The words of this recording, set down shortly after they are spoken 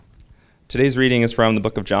Today's reading is from the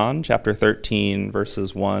book of John, chapter 13,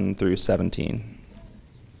 verses 1 through 17.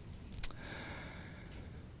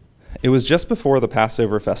 It was just before the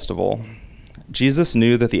Passover festival. Jesus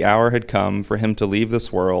knew that the hour had come for him to leave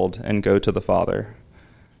this world and go to the Father.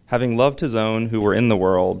 Having loved his own who were in the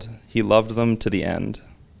world, he loved them to the end.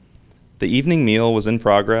 The evening meal was in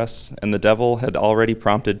progress, and the devil had already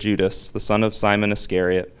prompted Judas, the son of Simon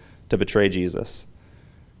Iscariot, to betray Jesus.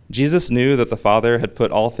 Jesus knew that the Father had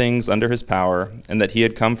put all things under his power, and that he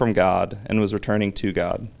had come from God and was returning to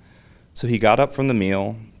God. So he got up from the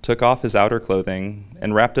meal, took off his outer clothing,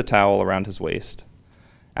 and wrapped a towel around his waist.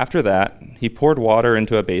 After that, he poured water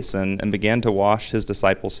into a basin and began to wash his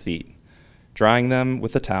disciples' feet, drying them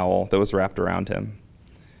with the towel that was wrapped around him.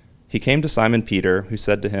 He came to Simon Peter, who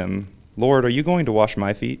said to him, "Lord, are you going to wash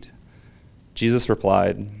my feet?" Jesus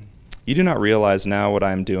replied, "You do not realize now what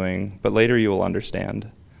I am doing, but later you will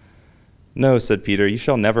understand." "No," said Peter, "you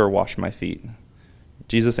shall never wash my feet."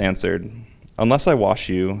 Jesus answered, "Unless I wash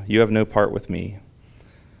you, you have no part with me."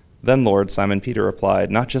 "Then, Lord," Simon Peter replied,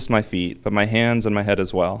 "not just my feet, but my hands and my head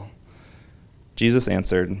as well." Jesus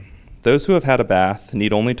answered, "Those who have had a bath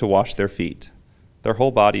need only to wash their feet. Their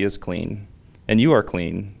whole body is clean, and you are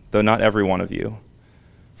clean, though not every one of you."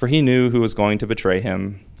 For he knew who was going to betray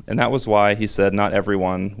him, and that was why he said not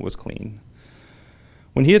everyone was clean.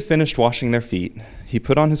 When he had finished washing their feet, he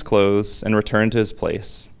put on his clothes and returned to his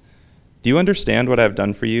place. "Do you understand what I have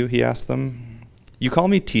done for you?" he asked them. "You call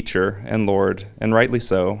me teacher and Lord, and rightly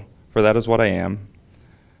so, for that is what I am.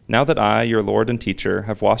 Now that I, your Lord and teacher,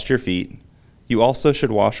 have washed your feet, you also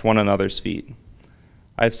should wash one another's feet.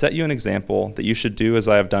 I have set you an example that you should do as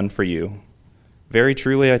I have done for you. Very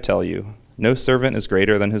truly I tell you, no servant is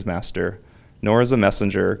greater than his master, nor is a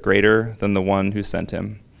messenger greater than the one who sent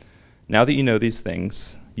him. Now that you know these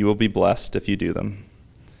things, you will be blessed if you do them."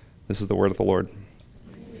 This is the word of the Lord.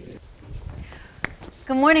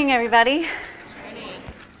 Good morning, everybody.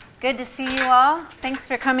 Good to see you all. Thanks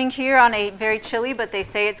for coming here on a very chilly, but they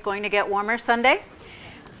say it's going to get warmer Sunday.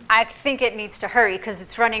 I think it needs to hurry because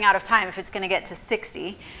it's running out of time if it's going to get to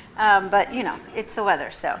 60. But, you know, it's the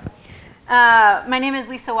weather, so. My name is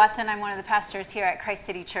Lisa Watson. I'm one of the pastors here at Christ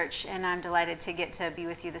City Church, and I'm delighted to get to be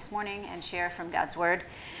with you this morning and share from God's Word.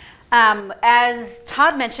 As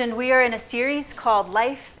Todd mentioned, we are in a series called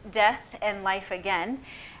Life, Death, and Life Again.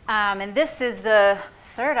 And this is the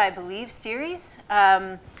third, I believe, series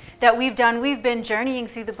that we've done. We've been journeying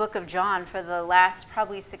through the book of John for the last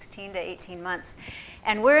probably 16 to 18 months.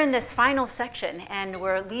 And we're in this final section, and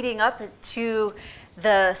we're leading up to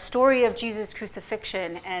the story of Jesus'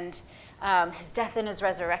 crucifixion and his death and his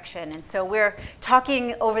resurrection. And so we're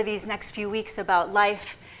talking over these next few weeks about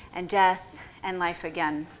life and death and life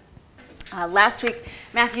again. Last week,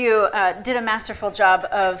 Matthew did a masterful job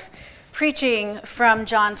of preaching from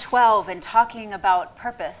John 12 and talking about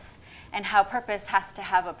purpose and how purpose has to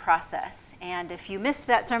have a process. And if you missed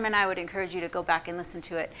that sermon, I would encourage you to go back and listen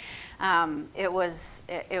to it. It was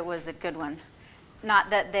a good one. Not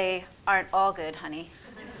that they aren't all good, honey.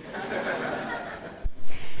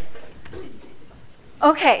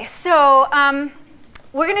 Okay, so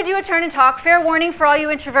we're going to do a turn and talk. Fair warning for all you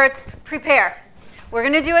introverts, prepare. We're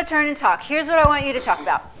going to do a turn and talk. Here's what I want you to talk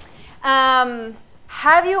about.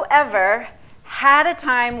 Have you ever had a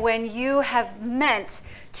time when you have meant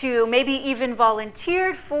to maybe even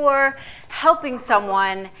volunteered for helping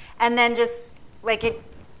someone and then just like it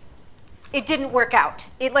didn't work out?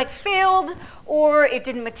 It like failed or it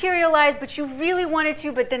didn't materialize, but you really wanted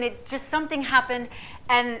to, but then it just something happened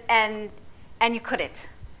and you couldn't.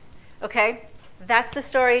 Okay? That's the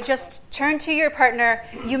story. Just turn to your partner.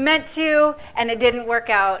 You meant to, and it didn't work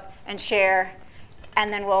out, and share.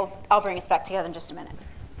 And then I'll bring us back together in just a minute.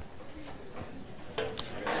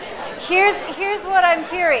 Here's what I'm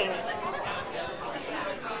hearing.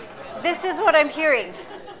 This is what I'm hearing.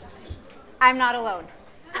 I'm not alone.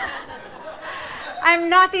 I'm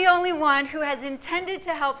not the only one who has intended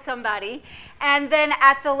to help somebody, and then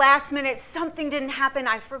at the last minute, something didn't happen.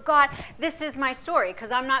 I forgot. This is my story,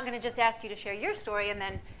 because I'm not going to just ask you to share your story and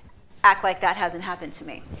then act like that hasn't happened to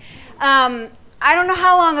me. I don't know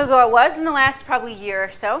how long ago it was, in the last probably year or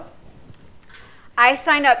so. I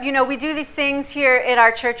signed up. You know, we do these things here at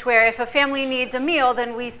our church where if a family needs a meal,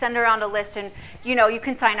 then we send around a list and, you know, you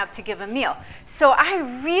can sign up to give a meal. So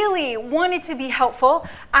I really wanted to be helpful.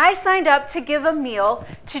 I signed up to give a meal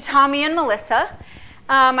to Tommy and Melissa.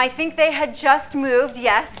 I think they had just moved,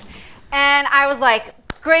 yes. And I was like,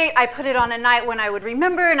 great. I put it on a night when I would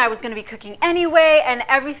remember, and I was going to be cooking anyway, and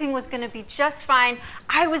everything was going to be just fine.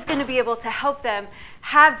 I was going to be able to help them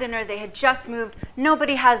have dinner. They had just moved.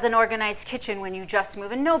 Nobody has an organized kitchen when you just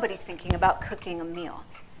move, and nobody's thinking about cooking a meal.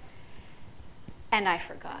 and I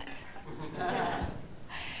forgot.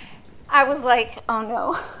 I was like, oh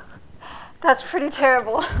no, that's pretty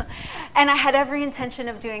terrible. And I had every intention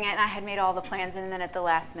of doing it, and I had made all the plans, and then at the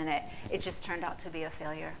last minute, it just turned out to be a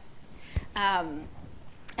failure.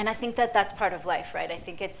 And I think that that's part of life, right? I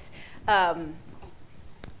think it's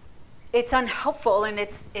unhelpful, and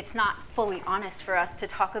it's not fully honest for us to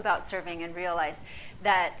talk about serving and realize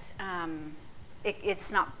that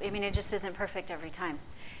it's not, I mean, it just isn't perfect every time.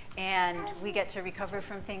 And we get to recover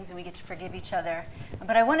from things, and we get to forgive each other.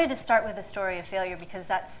 But I wanted to start with a story of failure, because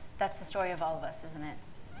that's the story of all of us, isn't it?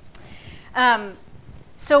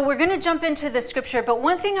 So we're going to jump into the scripture, but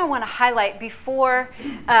one thing I want to highlight before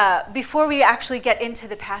we actually get into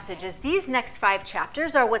the passage is these next 5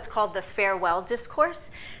 chapters are what's called the farewell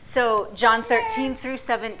discourse. So John 13 through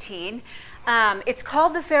 17. It's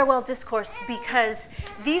called the farewell discourse because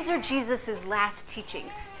these are Jesus' last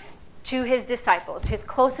teachings to his disciples, his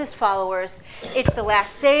closest followers. It's the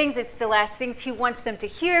last sayings, it's the last things he wants them to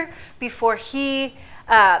hear before he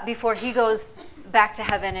goes back to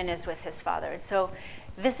heaven and is with his Father. And so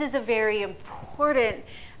this is a very important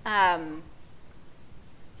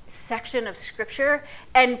section of scripture,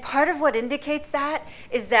 and part of what indicates that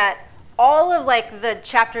is that all of like the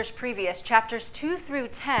chapters previous, chapters 2 through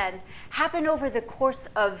 10, happen over the course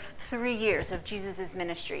of 3 years of Jesus'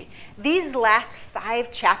 ministry. These last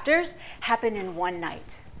 5 chapters happen in one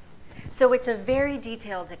night. So it's a very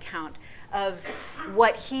detailed account of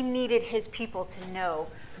what he needed his people to know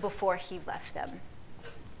before he left them.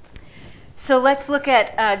 So let's look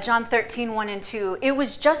at John 13, 1 and 2. It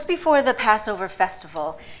was just before the Passover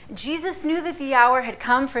festival. Jesus knew that the hour had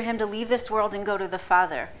come for him to leave this world and go to the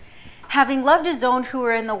Father. Having loved his own who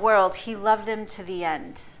were in the world, he loved them to the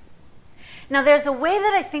end. Now, there's a way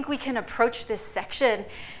that I think we can approach this section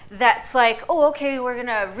that's like, oh, okay, we're going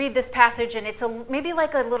to read this passage, and it's maybe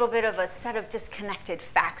like a little bit of a set of disconnected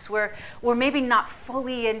facts where we're maybe not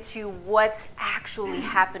fully into what's actually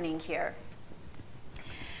happening here.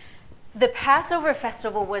 The Passover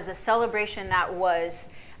festival was a celebration that was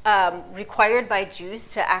required by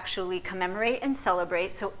Jews to actually commemorate and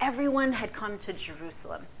celebrate, so everyone had come to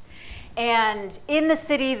Jerusalem. And in the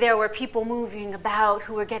city, there were people moving about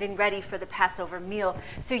who were getting ready for the Passover meal.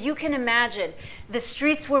 So you can imagine the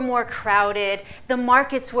streets were more crowded, the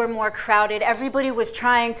markets were more crowded, everybody was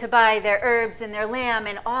trying to buy their herbs and their lamb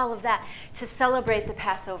and all of that to celebrate the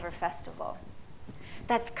Passover festival.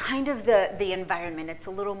 That's kind of the environment. It's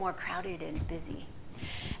a little more crowded and busy.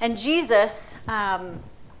 And Jesus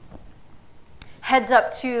heads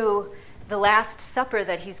up to the Last Supper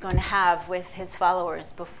that he's going to have with his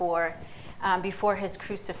followers before his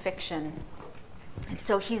crucifixion. And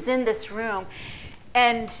so he's in this room,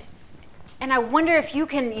 and I wonder if you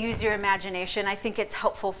can use your imagination. I think it's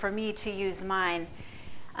helpful for me to use mine.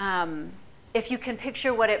 If you can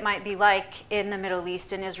picture what it might be like in the Middle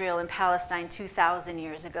East, in Israel and Palestine 2,000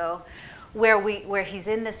 years ago, where he's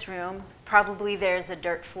in this room. Probably there's a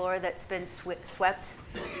dirt floor that's been swept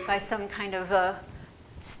by some kind of a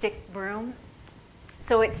stick broom.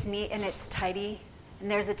 So it's neat and it's tidy,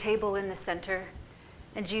 and there's a table in the center,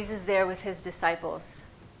 and Jesus is there with his disciples.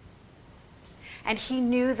 And he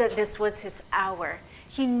knew that this was his hour.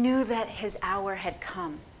 He knew that his hour had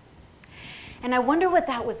come. And I wonder what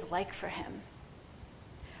that was like for him.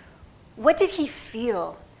 What did he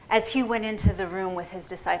feel as he went into the room with his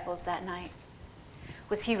disciples that night?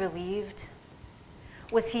 Was he relieved?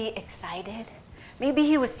 Was he excited? Maybe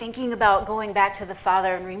he was thinking about going back to the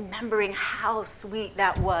Father and remembering how sweet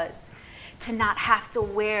that was to not have to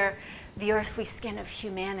wear the earthly skin of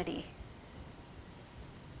humanity.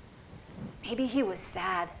 Maybe he was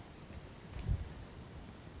sad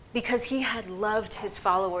because he had loved his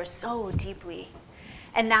followers so deeply,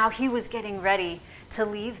 and now he was getting ready to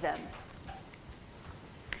leave them.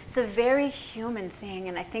 It's a very human thing,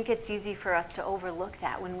 and I think it's easy for us to overlook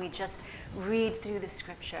that when we just read through the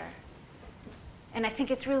scripture. And I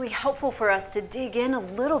think it's really helpful for us to dig in a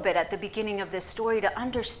little bit at the beginning of this story to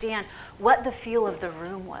understand what the feel of the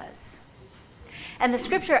room was. And the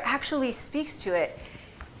scripture actually speaks to it.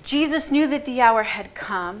 Jesus knew that the hour had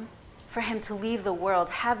come for him to leave the world.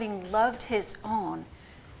 Having loved his own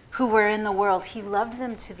who were in the world, he loved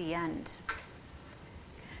them to the end.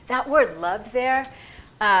 That word loved there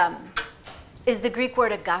is the Greek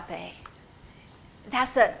word agape.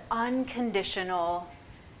 That's an unconditional,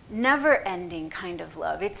 never-ending kind of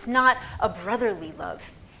love. It's not a brotherly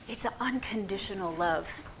love. It's an unconditional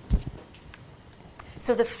love.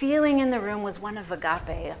 So the feeling in the room was one of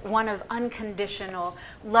agape, one of unconditional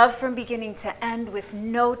love from beginning to end with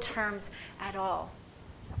no terms at all.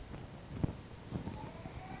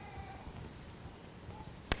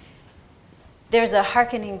 There's a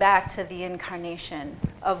hearkening back to the incarnation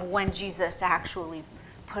of when Jesus actually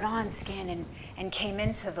put on skin and came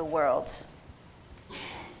into the world.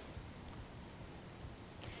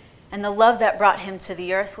 And the love that brought him to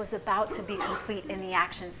the earth was about to be complete in the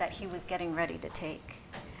actions that he was getting ready to take.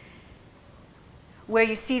 Where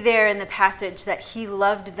you see there in the passage that he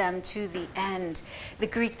loved them to the end, the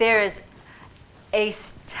Greek there is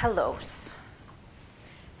aistelos.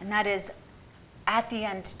 And that is at the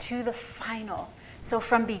end, to the final. So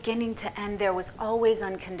from beginning to end, there was always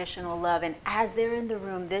unconditional love. And as they're in the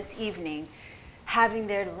room this evening, having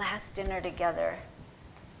their last dinner together,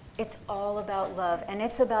 it's all about love. And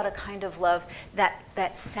it's about a kind of love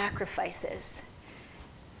that sacrifices.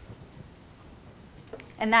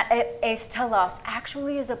 And that aistelos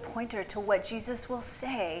actually is a pointer to what Jesus will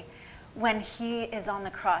say when he is on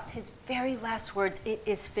the cross. His very last words, "It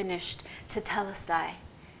is finished," tetelestai.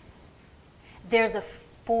 There's a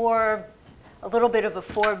little bit of a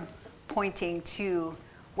forepointing to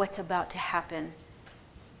what's about to happen.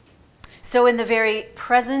 So in the very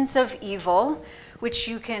presence of evil, which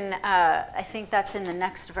you can, I think that's in the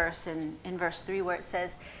next verse, in verse 3, where it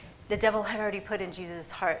says, the devil had already put in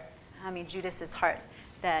Judas's heart,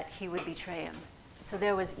 that he would betray him. So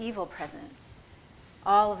there was evil present.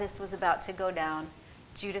 All of this was about to go down.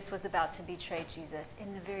 Judas was about to betray Jesus.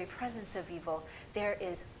 In the very presence of evil, there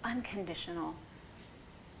is unconditional,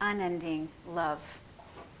 unending love.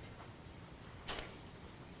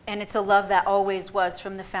 And it's a love that always was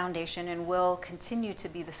from the foundation and will continue to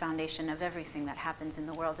be the foundation of everything that happens in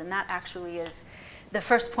the world. And that actually is the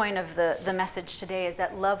first point of the message today, is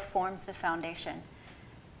that love forms the foundation.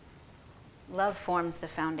 Love forms the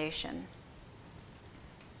foundation.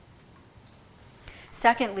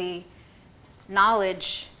 Secondly,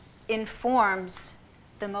 knowledge informs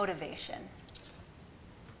the motivation.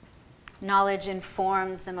 Knowledge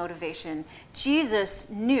informs the motivation. Jesus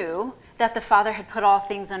knew that the Father had put all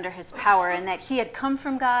things under his power and that he had come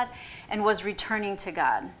from God and was returning to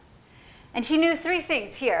God. And he knew three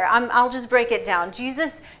things here. I'll just break it down.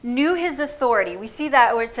 Jesus knew his authority. We see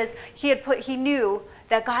that where it says he knew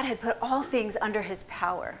that God had put all things under his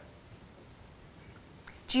power.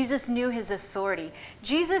 Jesus knew his authority.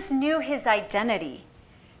 Jesus knew his identity,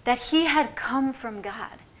 that he had come from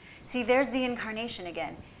God. See, there's the incarnation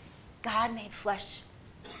again. God made flesh.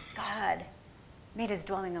 God made his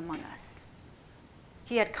dwelling among us.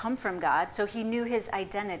 He had come from God, so he knew his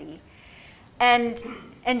identity. And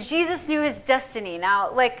Jesus knew his destiny.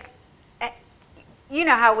 Now, you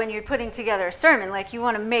know how when you're putting together a sermon, you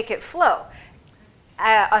want to make it flow.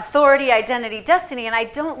 Authority, identity, destiny. And I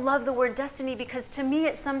don't love the word destiny because to me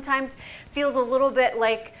it sometimes feels a little bit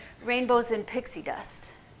like rainbows and pixie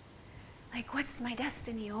dust. What's my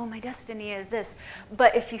destiny? Oh, my destiny is this.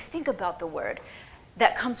 But if you think about the word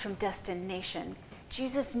that comes from destination,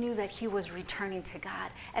 Jesus knew that he was returning to God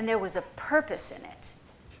and there was a purpose in it.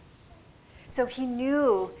 So he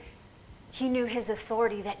knew his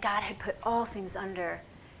authority, that God had put all things under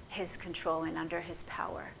his control and under his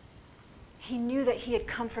power. He knew that he had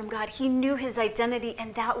come from God. He knew his identity,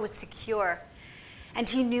 and that was secure. And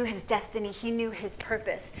he knew his destiny. He knew his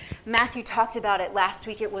purpose. Matthew talked about it last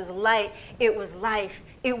week. It was light. It was life.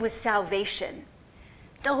 It was salvation.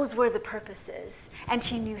 Those were the purposes. And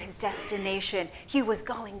he knew his destination. He was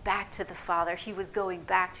going back to the Father. He was going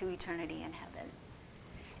back to eternity in heaven.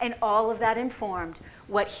 And all of that informed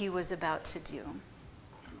what he was about to do.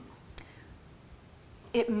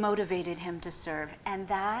 It motivated him to serve. And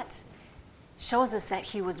that shows us that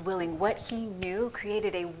he was willing. What he knew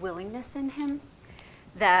created a willingness in him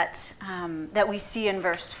that we see in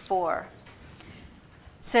verse 4.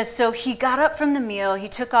 It says, so he got up from the meal, he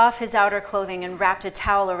took off his outer clothing and wrapped a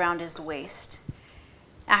towel around his waist.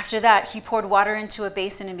 After that, he poured water into a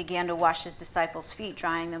basin and began to wash his disciples' feet,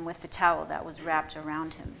 drying them with the towel that was wrapped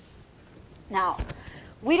around him. Now,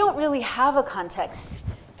 we don't really have a context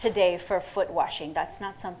today for foot washing. That's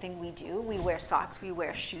not something we do. We wear socks, we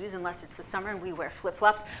wear shoes, unless it's the summer, and we wear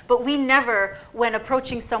flip-flops. But we never, when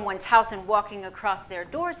approaching someone's house and walking across their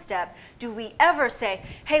doorstep, do we ever say,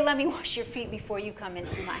 hey, let me wash your feet before you come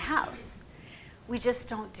into my house. We just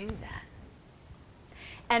don't do that.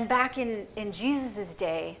 And back in Jesus'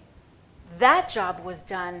 day, that job was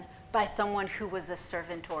done by someone who was a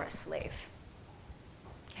servant or a slave.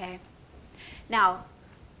 Okay? Now,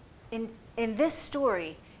 in this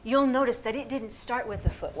story, you'll notice that it didn't start with the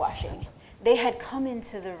foot washing. They had come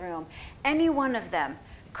into the room. Any one of them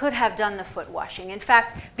could have done the foot washing. In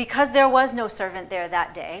fact, because there was no servant there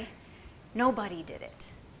that day, nobody did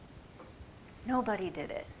it. Nobody did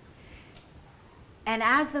it. And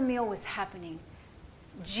as the meal was happening,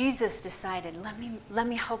 Jesus decided, let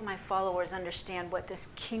me help my followers understand what this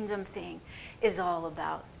kingdom thing is all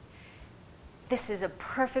about. This is a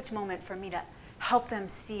perfect moment for me to help them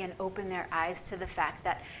see and open their eyes to the fact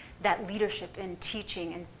that leadership and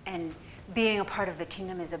teaching and being a part of the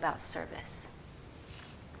kingdom is about service.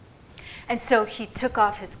 And so he took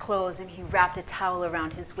off his clothes and he wrapped a towel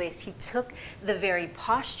around his waist. He took the very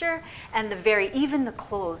posture and even the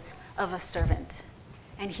clothes of a servant,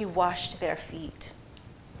 and he washed their feet.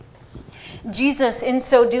 Jesus, in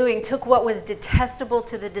so doing, took what was detestable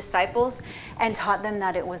to the disciples and taught them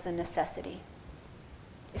that it was a necessity.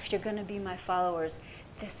 If you're going to be my followers,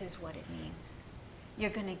 this is what it means.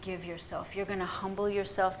 You're going to give yourself, you're going to humble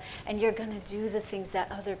yourself, and you're going to do the things that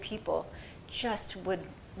other people just would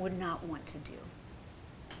not want to do.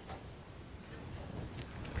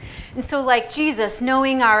 And so, like Jesus,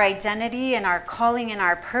 knowing our identity and our calling and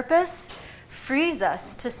our purpose frees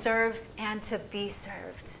us to serve and to be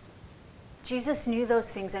served. Jesus knew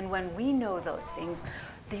those things, and when we know those things,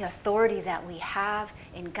 the authority that we have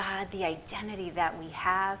in God, the identity that we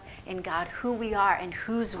have in God, who we are and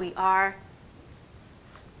whose we are,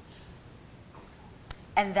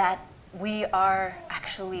 and that we are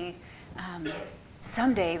actually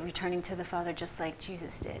someday returning to the Father just like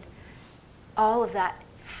Jesus did. All of that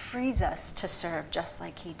frees us to serve just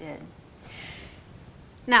like he did.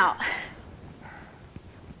 Now,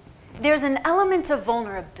 there's an element of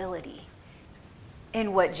vulnerability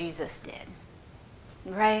in what Jesus did,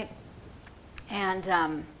 right?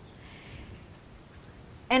 And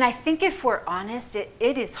I think if we're honest, it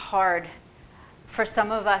is hard for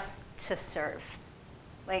some of us to serve.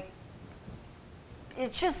 Like,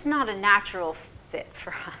 it's just not a natural fit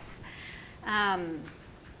for us.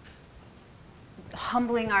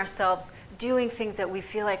 Humbling ourselves, doing things that we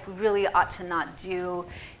feel like we really ought to not do,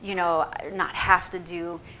 not have to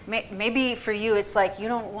do. Maybe for you, it's like you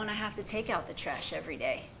don't want to have to take out the trash every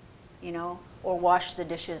day, or wash the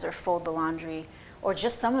dishes or fold the laundry, or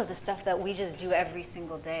just some of the stuff that we just do every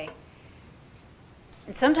single day.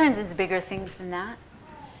 And sometimes it's bigger things than that.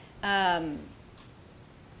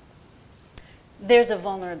 There's a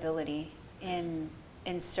vulnerability in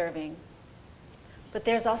serving, but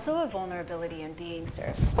there's also a vulnerability in being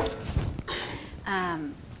served.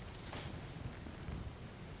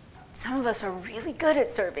 Some of us are really good at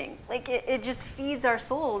serving. Like, it just feeds our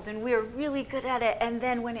souls, and we're really good at it. And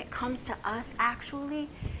then when it comes to us actually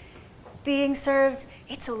being served,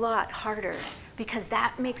 it's a lot harder, because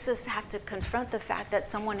that makes us have to confront the fact that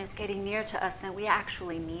someone is getting near to us that we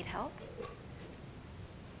actually need help.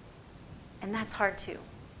 And that's hard too.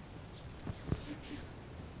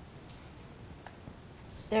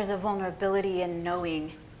 There's a vulnerability in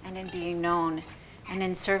knowing and in being known, and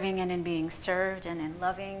in serving and in being served, and in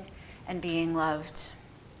loving and being loved.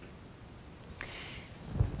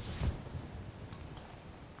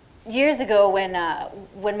 Years ago,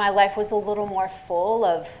 when my life was a little more full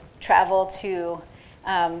of travel to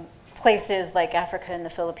places like Africa and the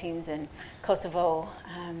Philippines and Kosovo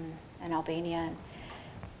and Albania,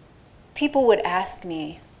 people would ask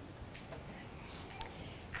me,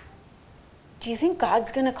 do you think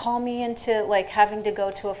God's going to call me into having to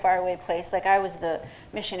go to a faraway place? I was the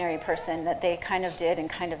missionary person that they kind of did and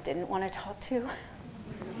kind of didn't want to talk to.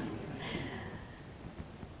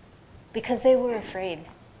 Because they were afraid.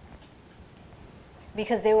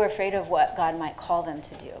 Because they were afraid of what God might call them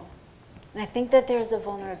to do. And I think that there's a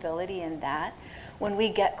vulnerability in that. When we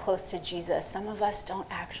get close to Jesus, some of us don't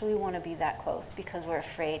actually want to be that close because we're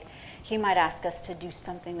afraid he might ask us to do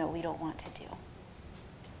something that we don't want to do.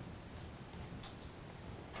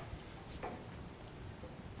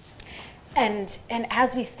 And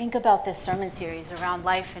as we think about this sermon series around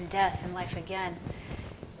life and death and life again,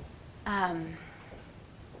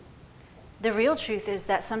 the real truth is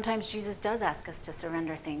that sometimes Jesus does ask us to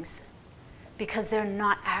surrender things because they're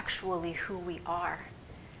not actually who we are,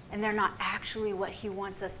 and they're not actually what he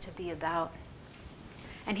wants us to be about.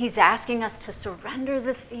 And he's asking us to surrender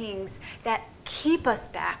the things that keep us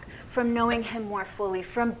back from knowing him more fully,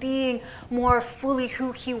 from being more fully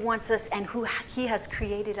who he wants us and who he has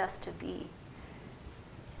created us to be.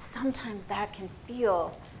 Sometimes that can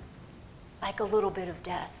feel like a little bit of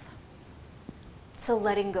death. It's a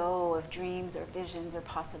letting go of dreams or visions or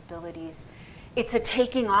possibilities. It's a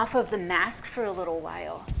taking off of the mask for a little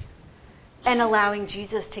while and allowing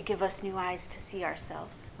Jesus to give us new eyes to see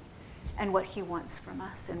ourselves and what he wants from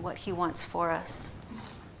us and what he wants for us.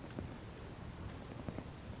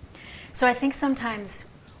 So I think sometimes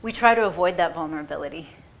we try to avoid that vulnerability.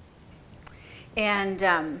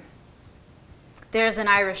 And there's an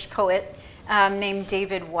Irish poet named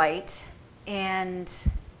David Whyte, and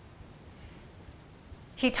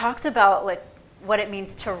he talks about like what it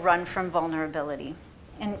means to run from vulnerability.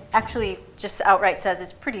 And actually just outright says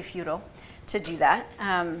it's pretty futile to do that.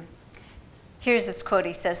 Here's this quote.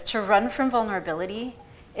 He says, "To run from vulnerability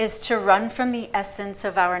is to run from the essence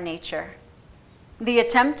of our nature. The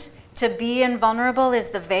attempt to be invulnerable is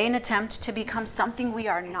the vain attempt to become something we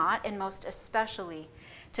are not, and most especially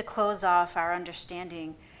to close off our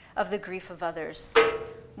understanding of the grief of others.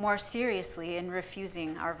 More seriously, in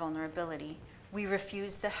refusing our vulnerability, we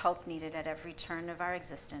refuse the help needed at every turn of our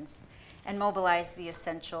existence and mobilize the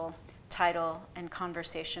essential title and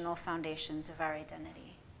conversational foundations of our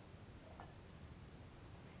identity."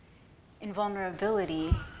 In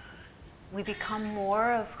vulnerability, we become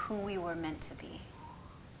more of who we were meant to be.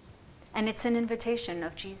 And it's an invitation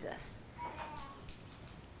of Jesus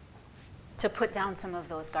to put down some of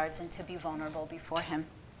those guards and to be vulnerable before him.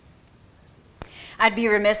 I'd be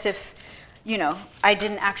remiss if, I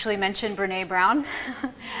didn't actually mention Brené Brown,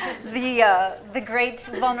 the great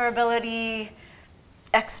vulnerability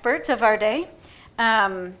expert of our day.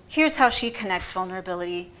 Here's how she connects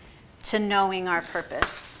vulnerability to knowing our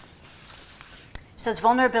purpose. She says,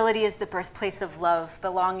 vulnerability is the birthplace of love,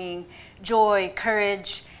 belonging, joy,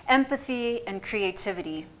 courage, empathy, and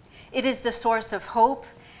creativity. It is the source of hope,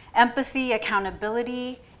 empathy,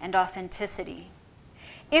 accountability, and authenticity.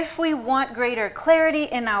 If we want greater clarity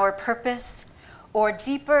in our purpose or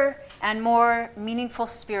deeper and more meaningful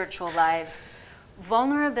spiritual lives,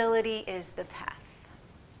 vulnerability is the path.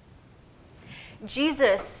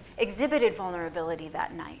 Jesus exhibited vulnerability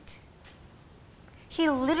that night. He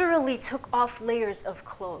literally took off layers of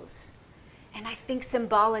clothes, and I think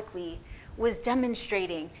symbolically was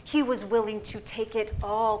demonstrating he was willing to take it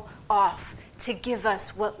all off to give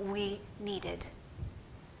us what we needed.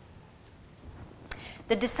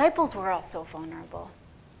 The disciples were also vulnerable.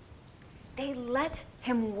 They let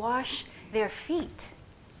him wash their feet.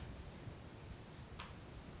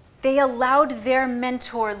 They allowed their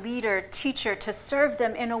mentor, leader, teacher to serve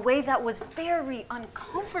them in a way that was very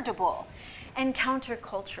uncomfortable and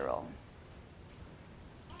countercultural.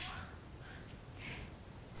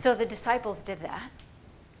 So the disciples did that.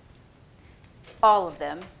 All of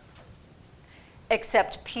them,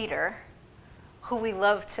 except Peter, who we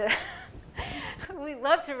love to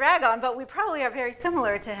rag on, but we probably are very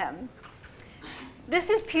similar to him. This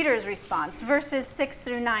is Peter's response, verses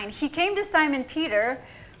 6-9. He came to Simon Peter,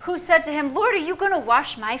 who said to him, "Lord, are you going to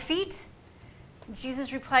wash my feet?"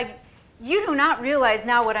 Jesus replied, "You do not realize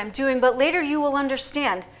now what I'm doing, but later you will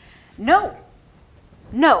understand." No.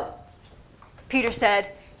 Peter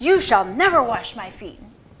said, "You shall never wash my feet."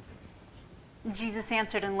 Jesus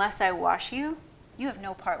answered, "Unless I wash you, you have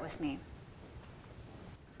no part with me."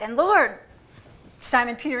 "Then, Lord,"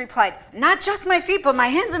 Simon Peter replied, "not just my feet, but my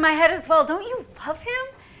hands and my head as well." Don't you love him?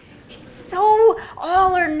 He's so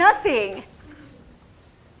all or nothing.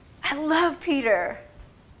 I love Peter.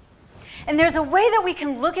 And there's a way that we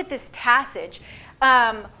can look at this passage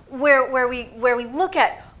where we look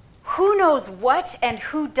at who knows what and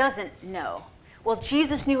who doesn't know. Well,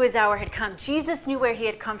 Jesus knew his hour had come. Jesus knew where he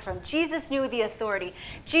had come from. Jesus knew the authority.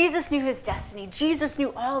 Jesus knew his destiny. Jesus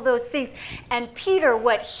knew all those things. And Peter,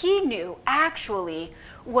 what he knew actually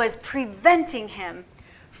was preventing him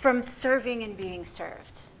from serving and being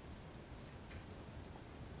served.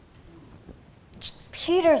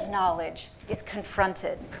 Peter's knowledge is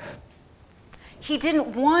confronted. He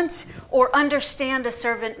didn't want or understand a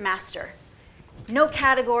servant master. No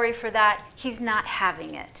category for that. He's not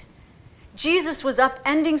having it. Jesus was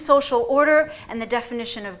upending social order and the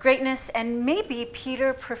definition of greatness, and maybe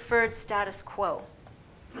Peter preferred status quo.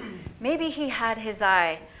 Maybe he had his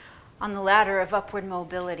eye on the ladder of upward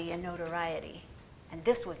mobility and notoriety, and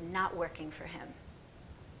this was not working for him.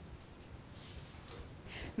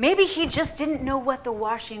 Maybe he just didn't know what the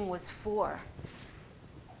washing was for.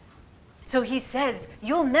 So he says,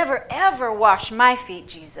 "You'll never, ever wash my feet,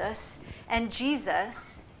 Jesus." And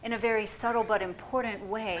Jesus, in a very subtle but important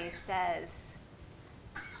way, says,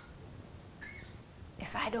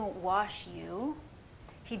 "If I don't wash you,"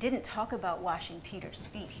 he didn't talk about washing Peter's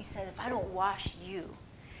feet. He said, "If I don't wash you,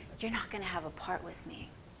 you're not going to have a part with me."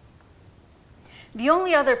 The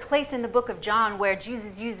only other place in the book of John where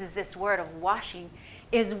Jesus uses this word of washing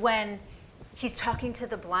is when he's talking to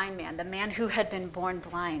the blind man, the man who had been born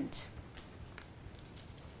blind.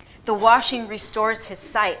 The washing restores his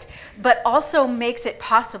sight, but also makes it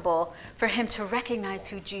possible for him to recognize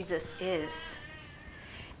who Jesus is.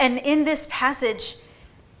 And in this passage,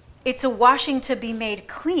 it's a washing to be made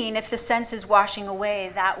clean if the sense is washing away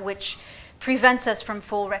that which prevents us from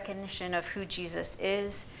full recognition of who Jesus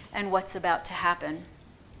is and what's about to happen.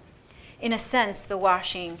 In a sense, the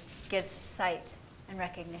washing gives sight and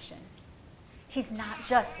recognition. He's not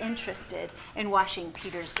just interested in washing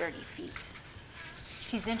Peter's dirty feet.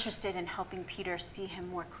 He's interested in helping Peter see him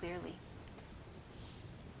more clearly.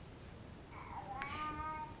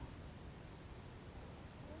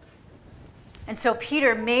 And so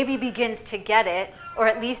Peter maybe begins to get it, or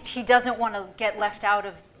at least he doesn't want to get left out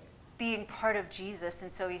of being part of Jesus.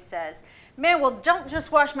 And so he says, man, well, don't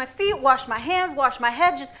just wash my feet, wash my hands, wash my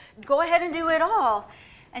head, just go ahead and do it all.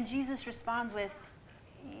 And Jesus responds with,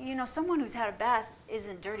 you know, someone who's had a bath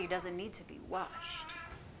isn't dirty, doesn't need to be washed.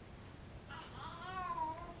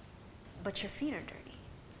 But your feet are dirty.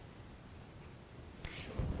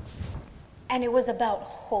 And it was about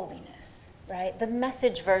holiness, right? The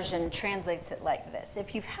Message version translates it like this.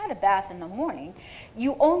 If you've had a bath in the morning,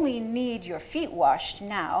 you only need your feet washed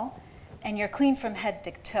now, and you're clean from head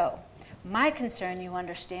to toe. My concern, you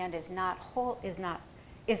understand, is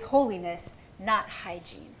holiness, not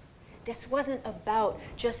hygiene. This wasn't about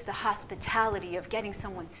just the hospitality of getting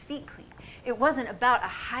someone's feet clean. It wasn't about a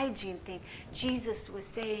hygiene thing. Jesus was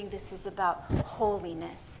saying this is about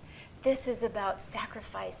holiness. This is about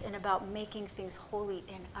sacrifice and about making things holy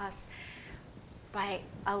in us by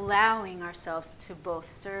allowing ourselves to both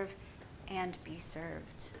serve and be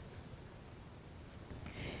served.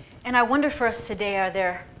 And I wonder for us today, are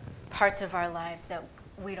there parts of our lives that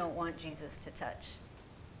we don't want Jesus to touch?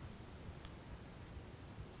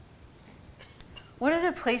 What are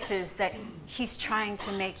the places that he's trying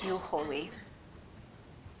to make you holy?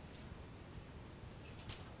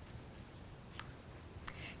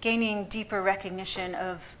 Gaining deeper recognition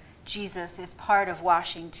of Jesus is part of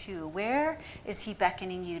washing too. Where is he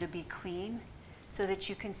beckoning you to be clean so that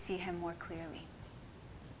you can see him more clearly?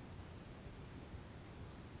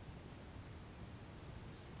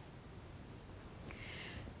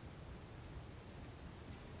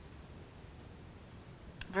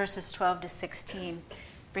 Verses 12 to 16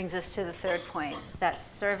 brings us to the third point, is that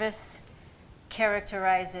service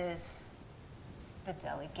characterizes the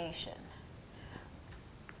delegation.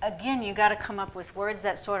 Again, you got to come up with words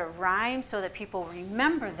that sort of rhyme so that people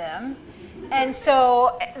remember them. And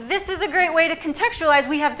so this is a great way to contextualize.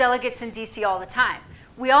 We have delegates in DC all the time.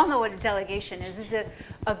 We all know what a delegation is. It's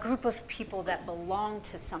a group of people that belong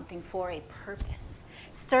to something for a purpose.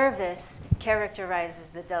 Service characterizes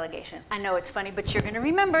the delegation. I know it's funny, but you're going to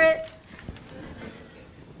remember it.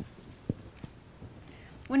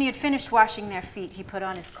 When he had finished washing their feet, he put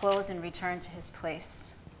on his clothes and returned to his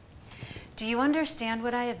place. Do you understand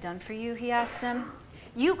what I have done for you? He asked them.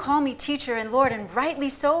 You call me teacher and Lord, and rightly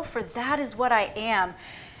so, for that is what I am.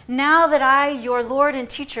 Now that I, your Lord and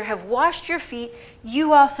teacher, have washed your feet,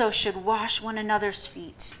 you also should wash one another's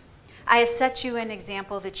feet. I have set you an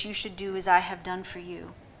example that you should do as I have done for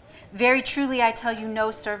you. Very truly, I tell you,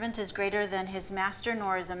 no servant is greater than his master,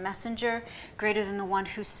 nor is a messenger greater than the one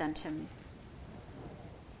who sent him.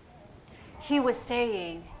 He was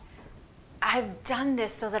saying, I've done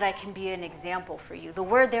this so that I can be an example for you. The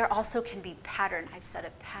word there also can be pattern. I've set a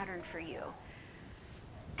pattern for you.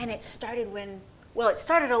 And it started it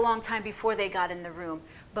started a long time before they got in the room.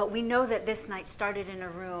 But we know that this night started in a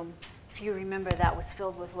room, if you remember, that was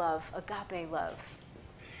filled with love, agape love.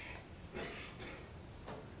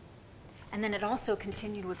 And then it also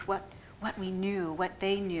continued with what we knew, what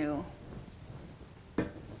they knew.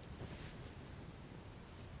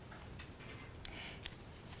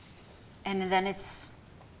 And then it's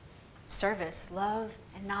service, love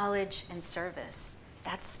and knowledge and service.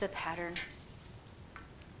 That's the pattern.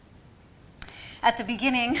 At the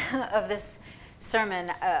beginning of this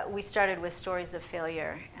sermon, we started with stories of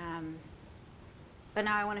failure. But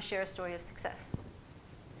now I want to share a story of success.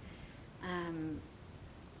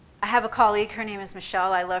 I have a colleague, her name is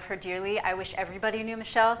Michelle. I love her dearly. I wish everybody knew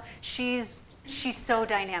Michelle. She's so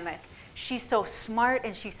dynamic. She's so smart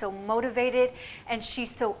and she's so motivated and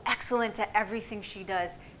she's so excellent at everything she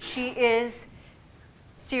does. She is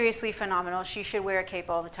seriously phenomenal. She should wear a cape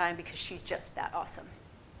all the time because she's just that awesome.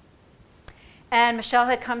 And Michelle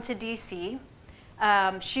had come to DC.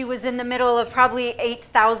 She was in the middle of probably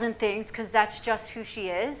 8,000 things because that's just who she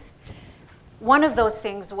is. One of those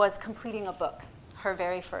things was completing a book, her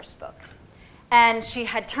very first book. And she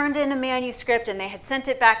had turned in a manuscript and they had sent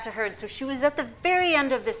it back to her. And so she was at the very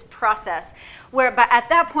end of this process where at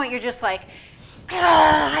that point you're just like,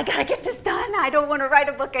 I gotta get this done. I don't want to write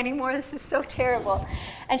a book anymore. This is so terrible.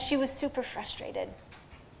 And she was super frustrated.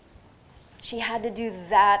 She had to do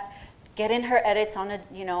that, get in her edits on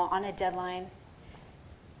a deadline.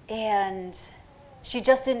 And she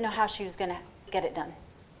just didn't know how she was gonna get it done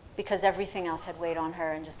because everything else had weighed on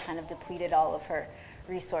her and just kind of depleted all of her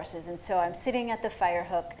resources. And so I'm sitting at the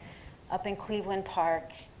Firehawk up in Cleveland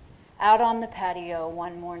Park. out on the patio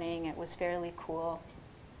one morning. It was fairly cool.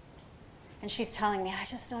 And she's telling me, I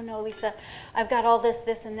just don't know, Lisa. I've got all this,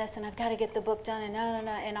 and this, and I've got to get the book done, and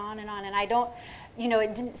and on and on. And I don't,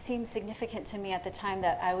 it didn't seem significant to me at the time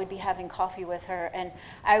that I would be having coffee with her, and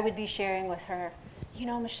I would be sharing with her,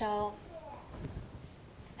 Michelle,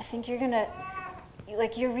 I think you're going to,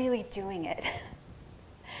 you're really doing it.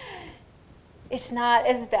 It's not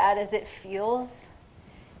as bad as it feels.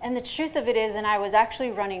 And the truth of it is, and I was actually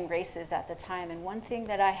running races at the time, and one thing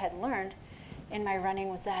that I had learned in my running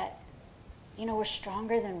was that, we're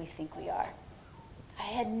stronger than we think we are. I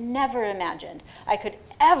had never imagined I could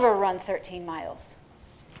ever run 13 miles.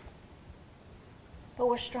 But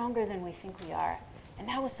we're stronger than we think we are. And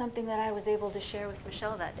that was something that I was able to share with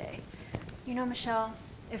Michelle that day. Michelle,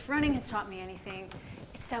 if running has taught me anything,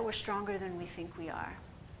 it's that we're stronger than we think we are.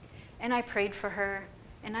 And I prayed for her,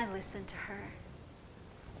 and I listened to her.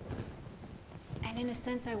 And in a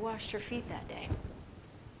sense, I washed her feet that day.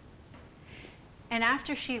 And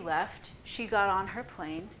after she left, she got on her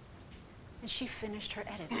plane, and she finished her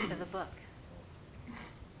edits to the book.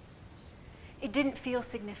 It didn't feel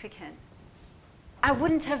significant. I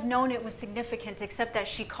wouldn't have known it was significant except that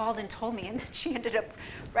she called and told me, and she ended up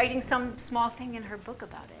writing some small thing in her book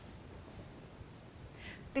about it.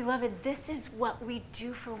 Beloved, this is what we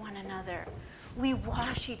do for one another. We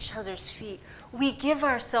wash each other's feet. We give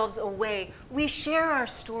ourselves away. We share our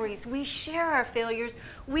stories. We share our failures.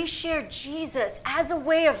 We share Jesus as a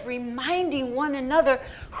way of reminding one another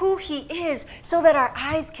who he is so that our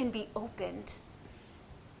eyes can be opened.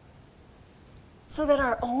 So that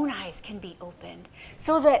our own eyes can be opened.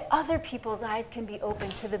 So that other people's eyes can be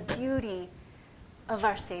opened to the beauty of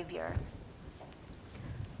our Savior.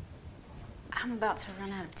 I'm about to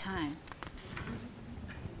run out of time.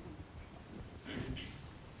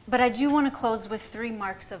 But I do want to close with 3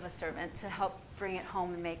 marks of a servant to help bring it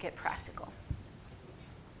home and make it practical.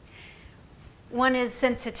 One is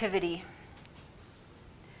sensitivity.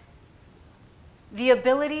 The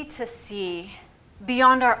ability to see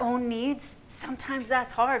beyond our own needs. Sometimes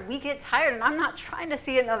that's hard. We get tired, and I'm not trying to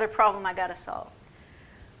see another problem I got to solve.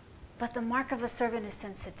 But the mark of a servant is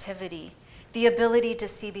sensitivity. The ability to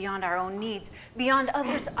see beyond our own needs, beyond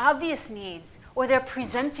others' obvious needs, or their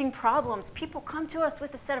presenting problems. People come to us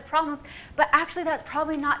with a set of problems, but actually that's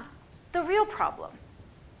probably not the real problem.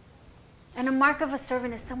 And a mark of a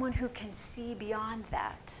servant is someone who can see beyond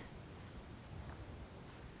that.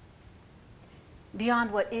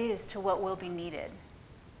 Beyond what is to what will be needed.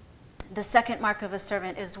 The second mark of a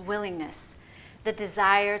servant is willingness, the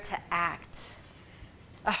desire to act,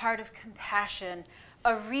 a heart of compassion,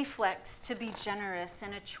 a reflex to be generous,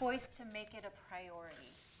 and a choice to make it a priority.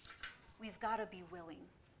 We've got to be willing.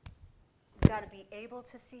 We've got to be able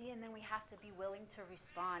to see, and then we have to be willing to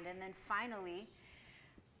respond. And then finally,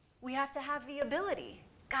 we have to have the ability.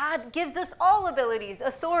 God gives us all abilities,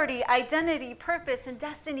 authority, identity, purpose, and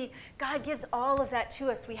destiny. God gives all of that to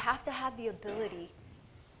us. We have to have the ability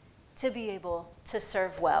to be able to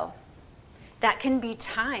serve well. That can be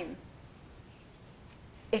time.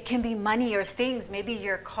 It can be money or things, maybe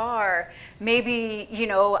your car, maybe,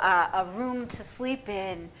 a room to sleep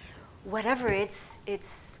in, whatever. It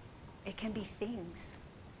can be things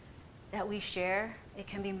that we share. It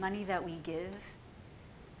can be money that we give.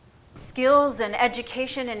 Skills and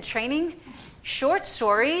education and training. Short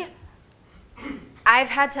story, I've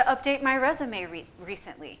had to update my resume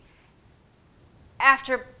recently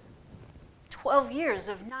after 12 years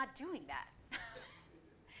of not doing that.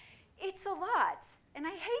 It's a lot. And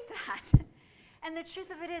I hate that. And the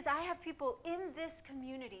truth of it is, I have people in this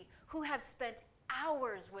community who have spent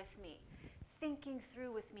hours with me, thinking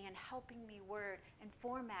through with me and helping me word and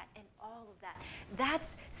format and all of that.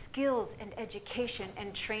 That's skills and education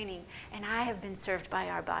and training. And I have been served by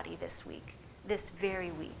our body this week, this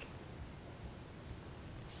very week.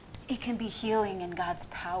 It can be healing in God's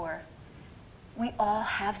power. We all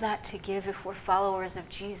have that to give if we're followers of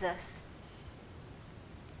Jesus.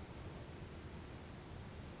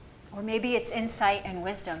 Or maybe it's insight and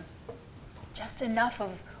wisdom. Just enough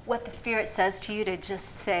of what the Spirit says to you to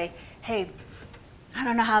just say, hey, I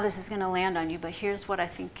don't know how this is going to land on you, but here's what I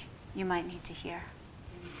think you might need to hear.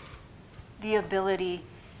 The ability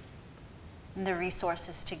and the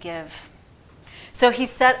resources to give. So he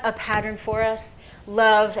set a pattern for us,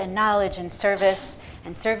 love and knowledge and service.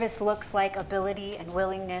 And service looks like ability and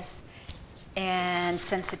willingness and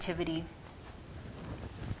sensitivity.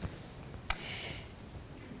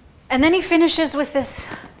 And then he finishes with this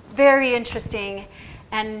very interesting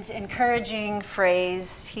and encouraging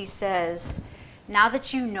phrase. He says, now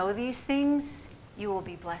that you know these things, you will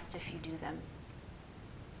be blessed if you do them.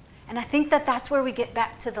 And I think that that's where we get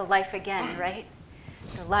back to the life again, right?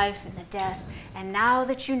 The life and the death. And now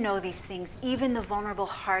that you know these things, even the vulnerable,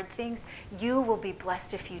 hard things, you will be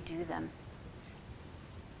blessed if you do them.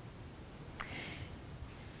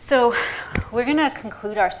 So we're going to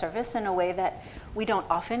conclude our service in a way that we don't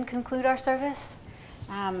often conclude our service.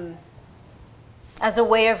 As a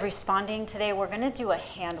way of responding today, we're going to do a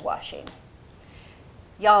hand washing.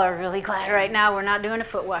 Y'all are really glad right now we're not doing a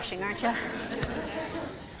foot washing, aren't you?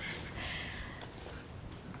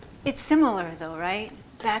 It's similar though, right?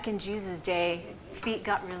 Back in Jesus' day, feet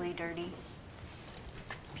got really dirty.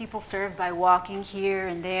 People served by walking here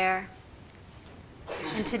and there.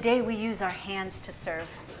 And today we use our hands to serve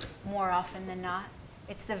more often than not.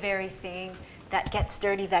 It's the very thing that gets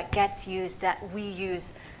dirty, that gets used, that we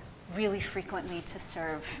use really frequently to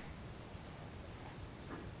serve.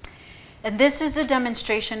 And this is a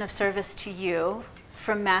demonstration of service to you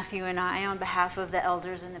from Matthew and I on behalf of the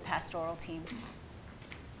elders and the pastoral team.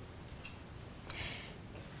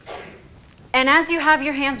 And as you have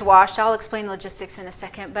your hands washed, I'll explain logistics in a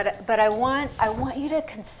second, but I want you to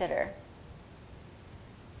consider,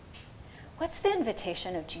 what's the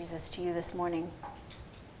invitation of Jesus to you this morning?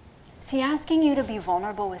 Is he asking you to be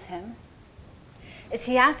vulnerable with him? Is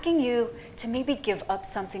he asking you to maybe give up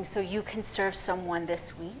something so you can serve someone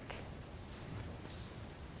this week?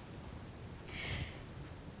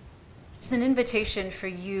 It's an invitation for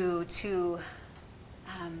you to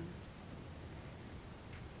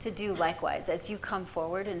do likewise. As you come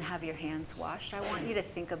forward and have your hands washed, I want you to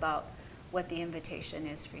think about what the invitation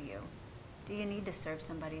is for you. Do you need to serve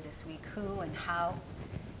somebody this week? Who and how?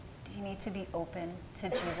 Do you need to be open to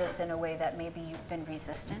Jesus in a way that maybe you've been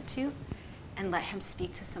resistant to? And let him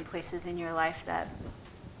speak to some places in your life that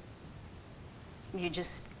you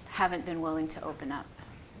just haven't been willing to open up.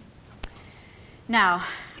 Now,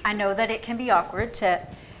 I know that it can be awkward to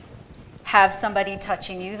have somebody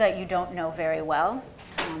touching you that you don't know very well.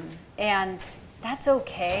 And that's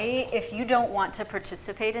okay. If you don't want to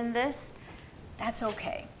participate in this, that's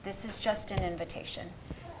okay. This is just an invitation.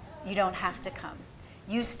 You don't have to come.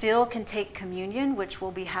 You still can take communion, which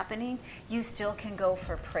will be happening. You still can go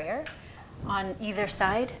for prayer on either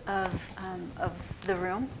side of the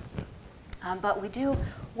room. But we do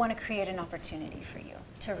want to create an opportunity for you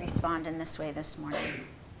to respond in this way this morning.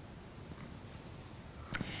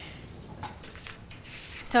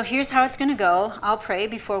 So here's how it's going to go. I'll pray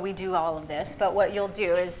before we do all of this, but what you'll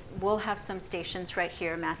do is we'll have some stations right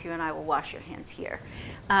here. Matthew and I will wash your hands here.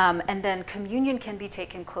 And then communion can be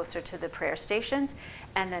taken closer to the prayer stations.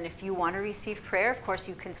 And then if you want to receive prayer, of course,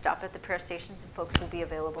 you can stop at the prayer stations and folks will be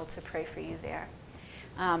available to pray for you there.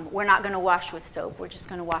 We're not going to wash with soap. We're just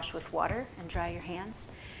going to wash with water and dry your hands.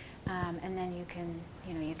 And then you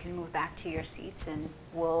can move back to your seats and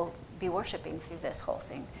we'll be worshiping through this whole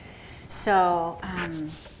thing. So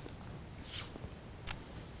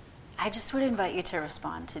I just would invite you to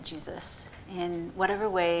respond to Jesus in whatever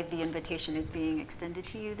way the invitation is being extended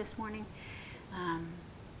to you this morning.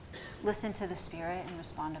 Listen to the Spirit and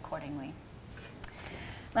respond accordingly.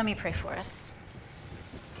 Let me pray for us.